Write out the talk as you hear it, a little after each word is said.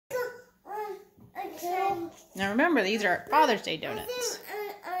Now remember, these are Father's Day donuts.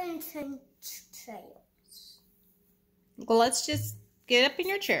 Well, let's just get up in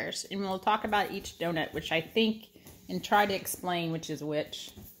your chairs and we'll talk about each donut, which I think, and try to explain which is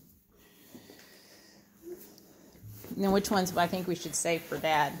which. And which ones I think we should save for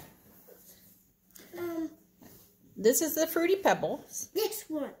Dad. This is the Fruity Pebbles. This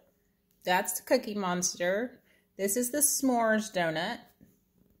one. That's the Cookie Monster. This is the S'mores donut.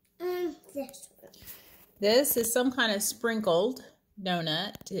 This one. This is some kind of sprinkled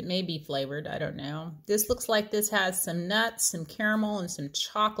donut. It may be flavored. I don't know. This looks like this has some nuts, some caramel, and some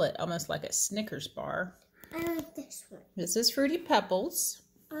chocolate, almost like a Snickers bar. I like this one. This is Fruity Pebbles.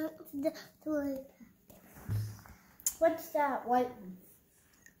 The Fruity Pebbles. What's that white one?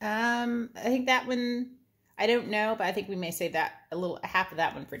 I think that one, I don't know, but I think we may save that half of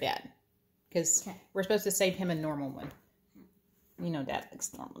that one for Dad. Because we're supposed to save him a normal one. You know Dad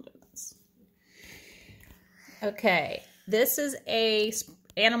likes normal donuts. Okay, this is a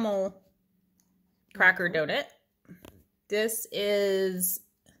animal cracker donut. This is,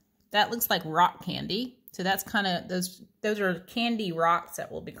 that looks like rock candy. So that's kind of, those are candy rocks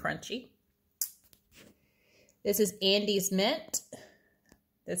that will be crunchy. This is Andy's Mint.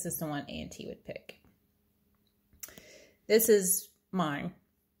 This is the one Auntie would pick. This is mine.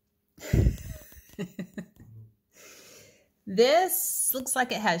 This looks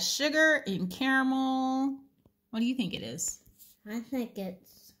like it has sugar and caramel. What do you think it is? I think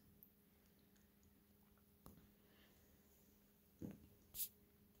it's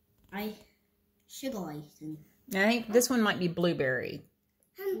sugar icing. I think this one might be blueberry.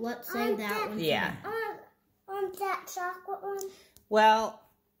 Let's say that one. Yeah. On that chocolate one. Well,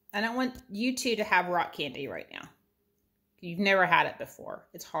 I don't want you two to have rock candy right now. You've never had it before.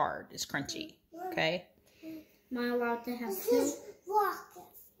 It's hard. It's crunchy. Okay? Am I allowed to have two? Rock.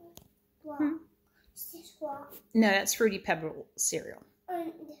 Is this rock? No, that's Fruity Pebble cereal.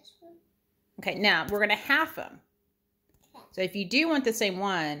 This one. Okay, now we're going to half them. So if you do want the same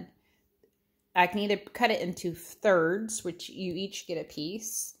one, I can either cut it into thirds, which you each get a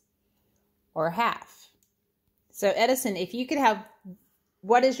piece, or half. So Edison, if you could have,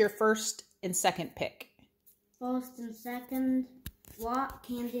 what is your first and second pick? First and second, rock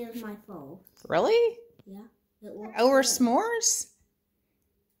candy is my first. Really? Yeah. Over s'mores?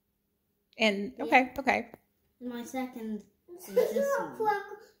 And okay. And my second is this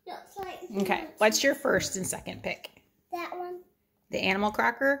one. Okay, what's your first and second pick? That one. The animal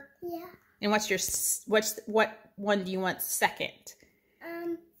cracker? Yeah. And what one do you want second?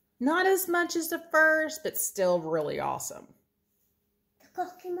 Not as much as the first, but still really awesome. The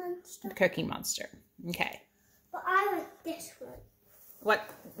Cookie Monster. The Cookie Monster. Okay. But I like this one.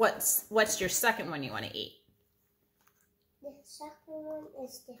 What's your second one you want to eat? The second one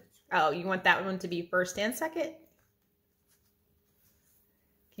is this one. Oh, you want that one to be first and second?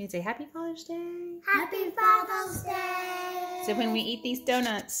 Can you say Happy Father's Day? Happy Father's Day! So when we eat these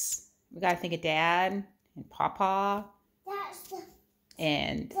donuts, we gotta think of Dad and Papa. That's the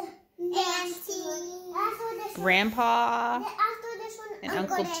and Auntie, Grandpa, after this one, and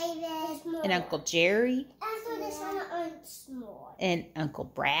Uncle David, and Uncle Jerry, after this one, S'mores, and Uncle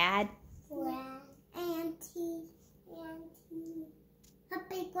Brad, Auntie,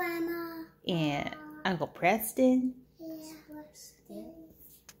 Happy Grandma, and Uncle Preston,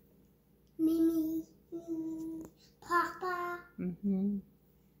 Mimi, Papa.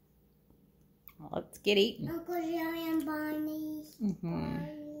 Well, let's get eating. Uncle Jerry and Barney.